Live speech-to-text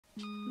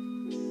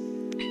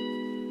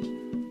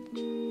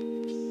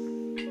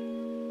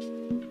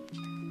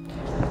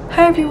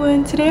Hi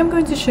everyone, today I'm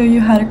going to show you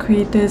how to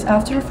create this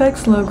After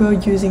Effects logo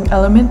using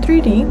Element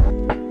 3D.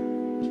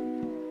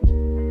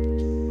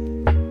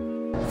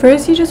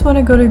 First, you just want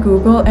to go to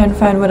Google and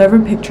find whatever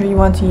picture you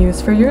want to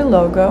use for your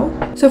logo.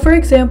 So for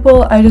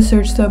example, I just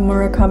searched the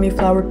Murakami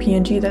flower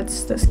PNG,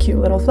 that's this cute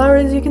little flower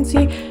as you can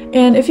see.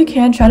 And if you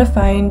can, try to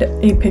find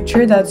a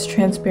picture that's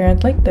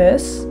transparent like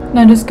this.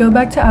 Now just go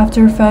back to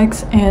After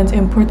Effects and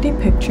import the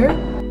picture.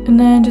 And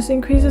then just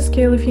increase the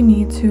scale if you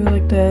need to,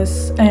 like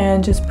this,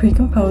 and just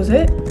pre-compose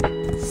it.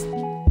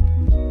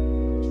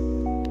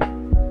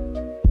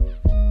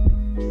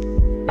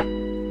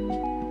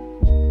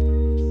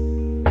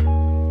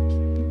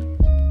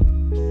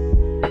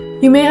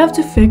 You may have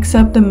to fix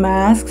up the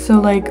mask,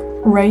 so like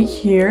right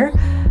here,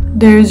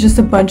 there's just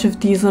a bunch of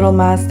these little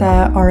masks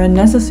that are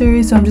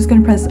unnecessary, so I'm just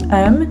gonna press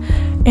M,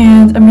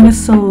 and I'm gonna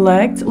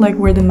select like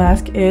where the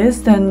mask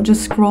is, then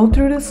just scroll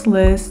through this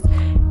list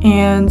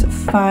and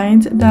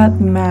find that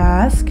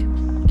mask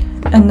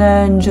and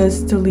then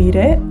just delete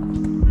it.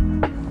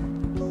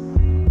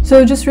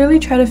 So just really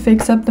try to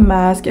fix up the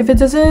mask. If it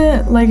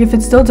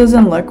still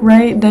doesn't look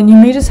right, then you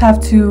may just have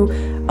to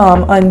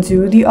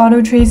undo the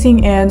auto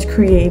tracing and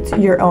create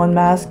your own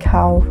mask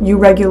how you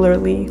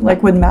regularly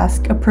would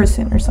mask a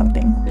person or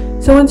something.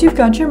 So once you've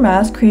got your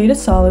mask, create a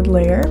solid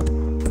layer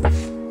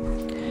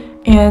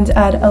and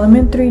add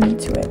Element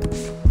 3D to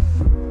it.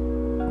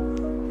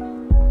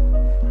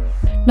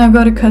 Now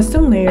go to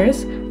Custom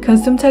Layers,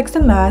 Custom Text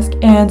and Mask,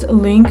 and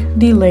link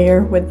the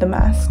layer with the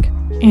mask.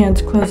 And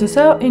close this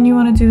out, and you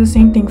want to do the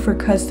same thing for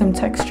Custom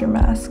Texture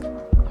Mask.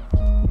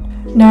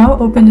 Now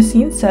open the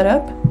Scene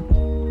Setup.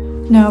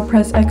 Now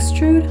press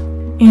Extrude,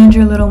 and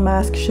your little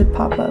mask should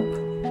pop up.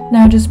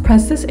 Now just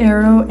press this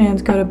arrow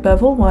and go to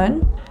Bevel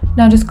 1.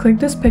 Now just click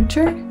this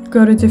picture,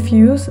 go to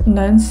Diffuse,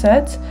 None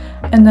Set,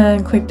 and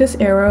then click this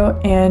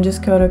arrow and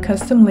just go to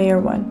Custom Layer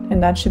 1,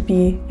 and that should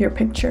be your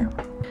picture.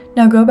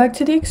 Now go back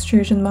to the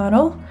extrusion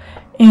model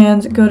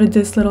and go to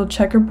this little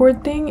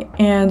checkerboard thing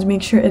and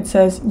make sure it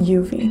says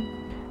UV.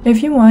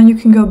 If you want, you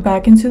can go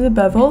back into the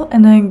bevel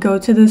and then go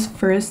to this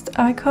first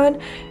icon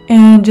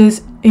and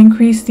just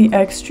increase the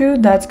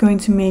extrude. That's going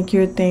to make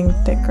your thing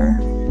thicker.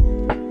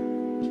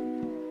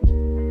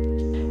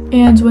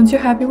 And once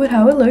you're happy with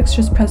how it looks,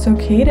 just press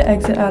OK to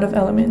exit out of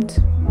Element.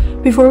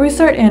 Before we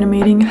start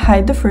animating,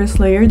 hide the first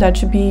layer, that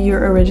should be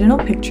your original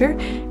picture,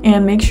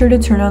 and make sure to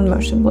turn on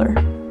motion blur.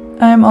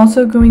 I'm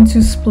also going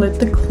to split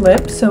the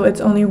clip so it's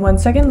only 1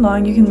 second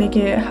long. You can make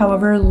it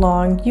however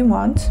long you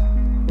want.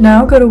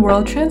 Now go to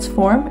World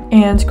Transform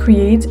and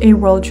create a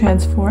World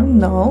Transform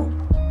null.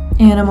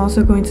 And I'm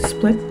also going to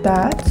split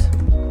that.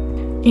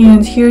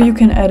 And here you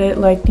can edit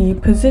like the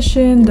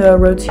position, the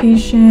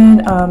rotation,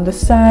 the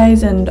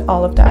size, and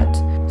all of that.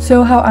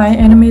 So how I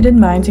animated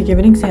mine, to give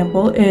an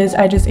example, is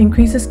I just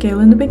increased the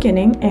scale in the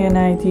beginning and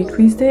I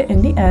decreased it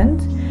in the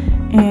end.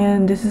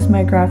 And this is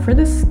my graph for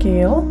the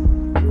scale.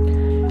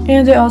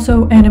 And I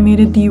also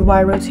animated the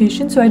Y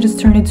rotation, so I just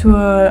turned it to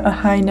a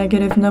high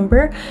negative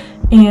number,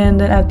 and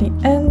then at the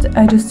end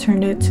I just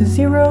turned it to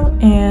 0,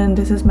 and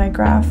this is my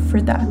graph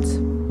for that.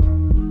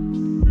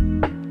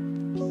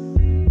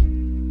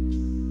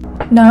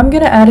 Now I'm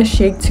going to add a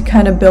shake to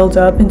kind of build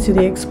up into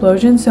the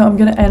explosion, so I'm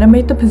going to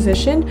animate the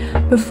position,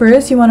 but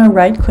first you want to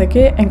right click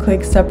it and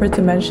click separate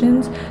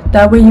dimensions.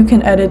 That way you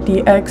can edit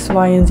the X,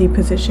 Y, and Z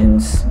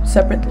positions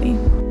separately.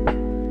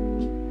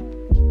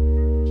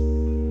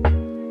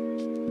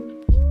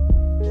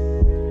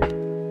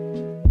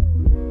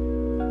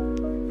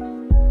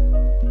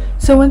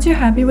 So once you're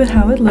happy with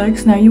how it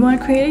looks, now you want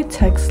to create a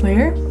text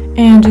layer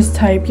and just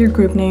type your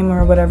group name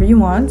or whatever you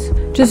want.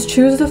 Just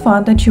choose the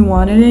font that you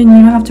want it in.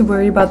 You don't have to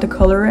worry about the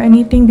color or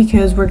anything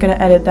because we're going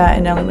to edit that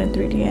in Element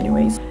 3D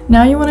anyways.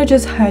 Now you want to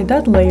just hide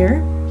that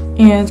layer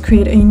and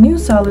create a new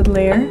solid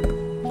layer,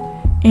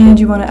 and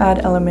you want to add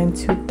element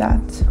to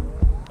that.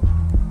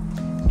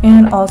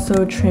 And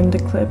also trim the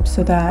clip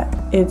so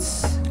that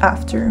it's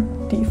after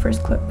the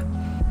first clip.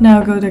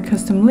 Now go to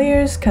Custom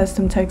Layers,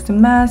 Custom Text and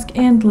Mask,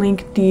 and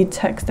link the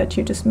text that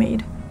you just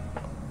made.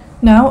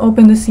 Now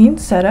open the Scene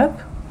Setup.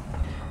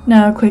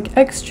 Now click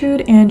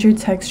Extrude and your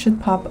text should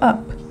pop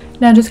up.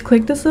 Now just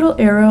click this little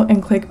arrow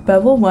and click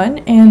Bevel 1,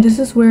 and this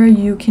is where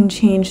you can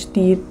change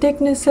the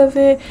thickness of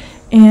it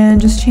and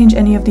just change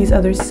any of these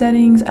other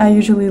settings. I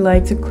usually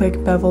like to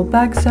click Bevel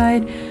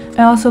Backside.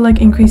 I also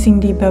like increasing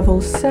the bevel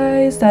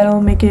size.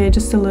 That'll make it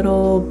just a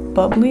little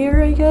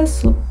bubblier, I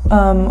guess,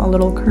 a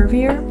little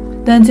curvier.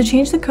 Then to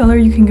change the color,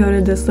 you can go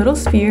to this little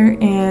sphere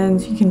and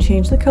you can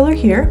change the color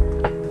here,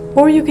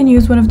 or you can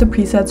use one of the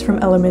presets from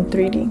Element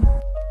 3D.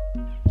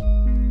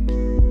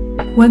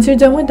 Once you're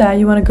done with that,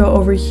 you want to go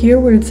over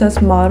here where it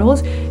says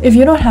models. If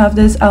you don't have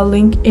this, I'll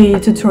link a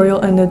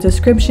tutorial in the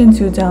description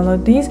to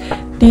download these.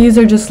 These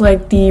are just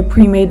like the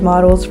pre-made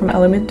models from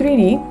Element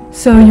 3D.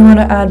 So you want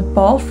to add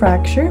ball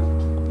fracture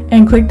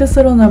and click this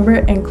little number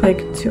and click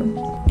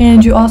 2.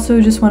 And you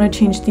also just want to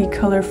change the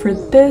color for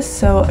this.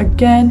 So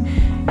again,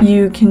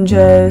 you can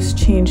just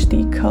change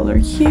the color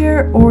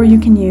here, or you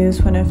can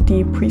use one of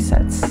the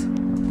presets.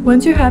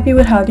 Once you're happy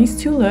with how these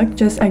two look,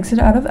 just exit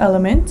out of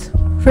Element.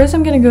 First,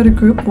 I'm going to go to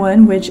group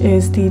 1, which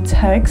is the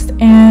text,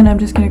 and I'm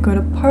just going to go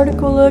to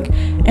particle look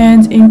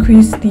and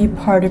increase the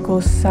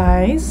particle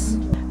size.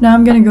 Now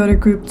I'm going to go to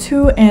group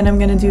 2 and I'm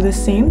going to do the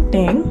same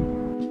thing.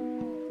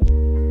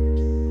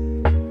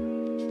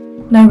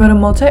 Now go to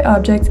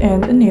multi-object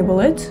and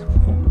enable it.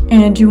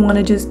 And you want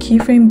to just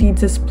keyframe the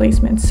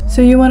displacements.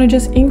 So you want to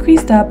just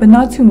increase that, but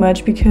not too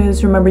much,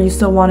 because remember, you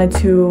still wanted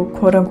to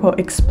quote unquote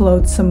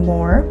explode some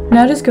more.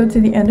 Now just go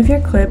to the end of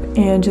your clip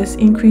and just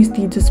increase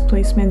the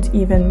displacement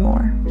even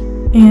more.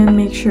 And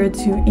make sure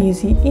to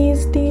easy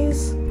ease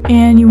these.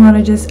 And you want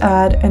to just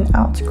add an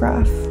out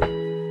graph.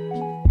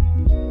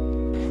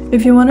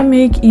 If you want to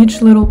make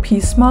each little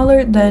piece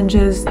smaller, then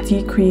just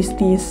decrease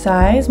the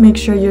size. Make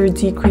sure you're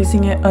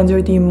decreasing it under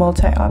the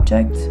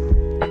multi-object.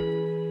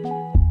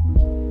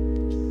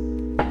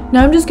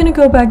 Now I'm just going to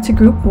go back to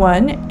group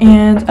 1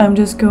 and I'm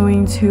just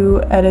going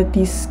to edit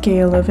the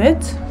scale of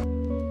it.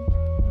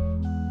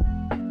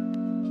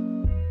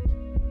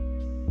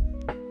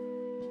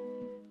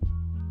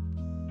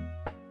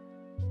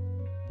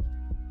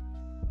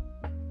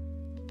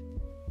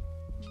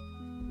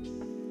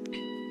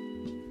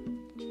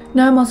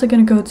 Now I'm also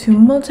going to go to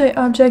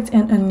multi-object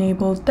and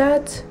enable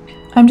that.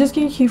 I'm just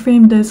going to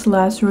keyframe this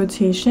last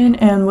rotation,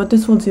 and what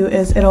this will do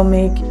is it'll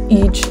make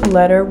each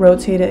letter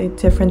rotate a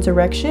different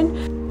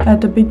direction. At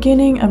the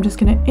beginning, I'm just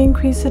going to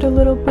increase it a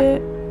little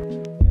bit.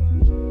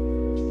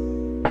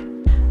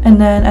 And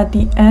then at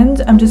the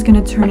end, I'm just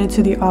going to turn it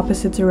to the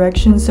opposite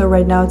direction. So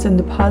right now it's in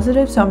the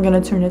positive, so I'm going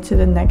to turn it to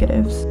the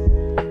negatives.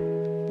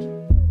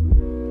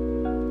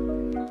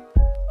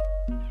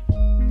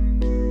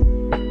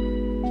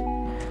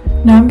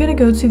 Now I'm going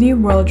to go to the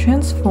world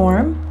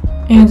transform,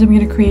 and I'm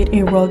going to create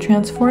a world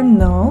transform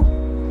null.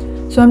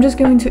 So I'm just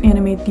going to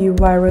animate the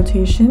Y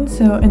rotation.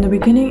 So in the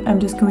beginning, I'm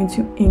just going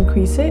to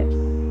increase it.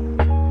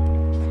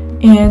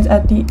 And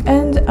at the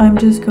end, I'm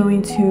just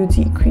going to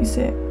decrease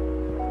it.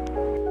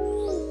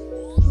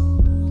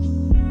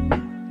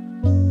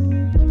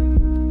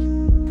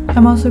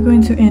 I'm also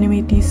going to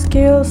animate the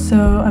scale, so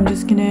I'm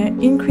just going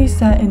to increase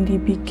that in the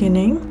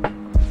beginning.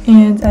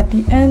 And at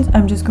the end,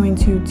 I'm just going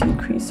to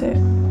decrease it.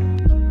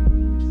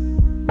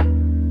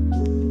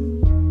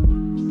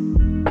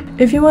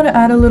 If you want to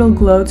add a little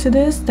glow to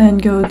this, then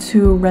go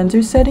to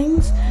render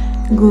settings,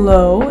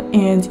 glow,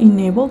 and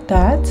enable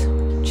that.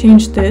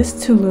 Change this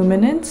to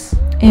luminance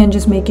and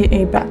just make it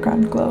a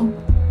background glow.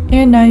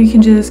 And now you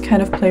can just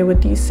kind of play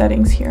with these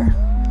settings here.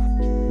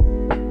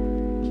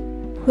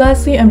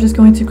 Lastly, I'm just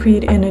going to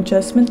create an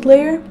adjustment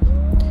layer,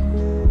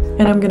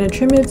 and I'm going to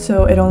trim it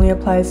so it only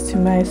applies to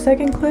my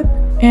second clip.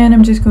 And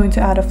I'm just going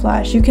to add a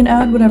flash. You can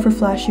add whatever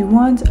flash you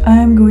want.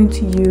 I'm going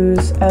to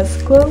use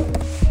S-Glow.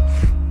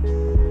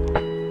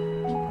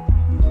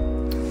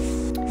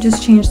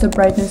 Just change the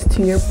brightness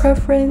to your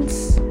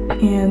preference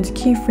and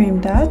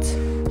keyframe that.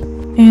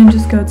 And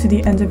just go to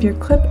the end of your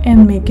clip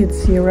and make it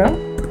 0.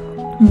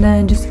 And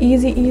then just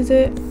easy ease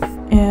it.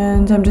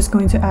 And I'm just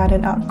going to add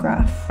an out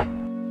graph.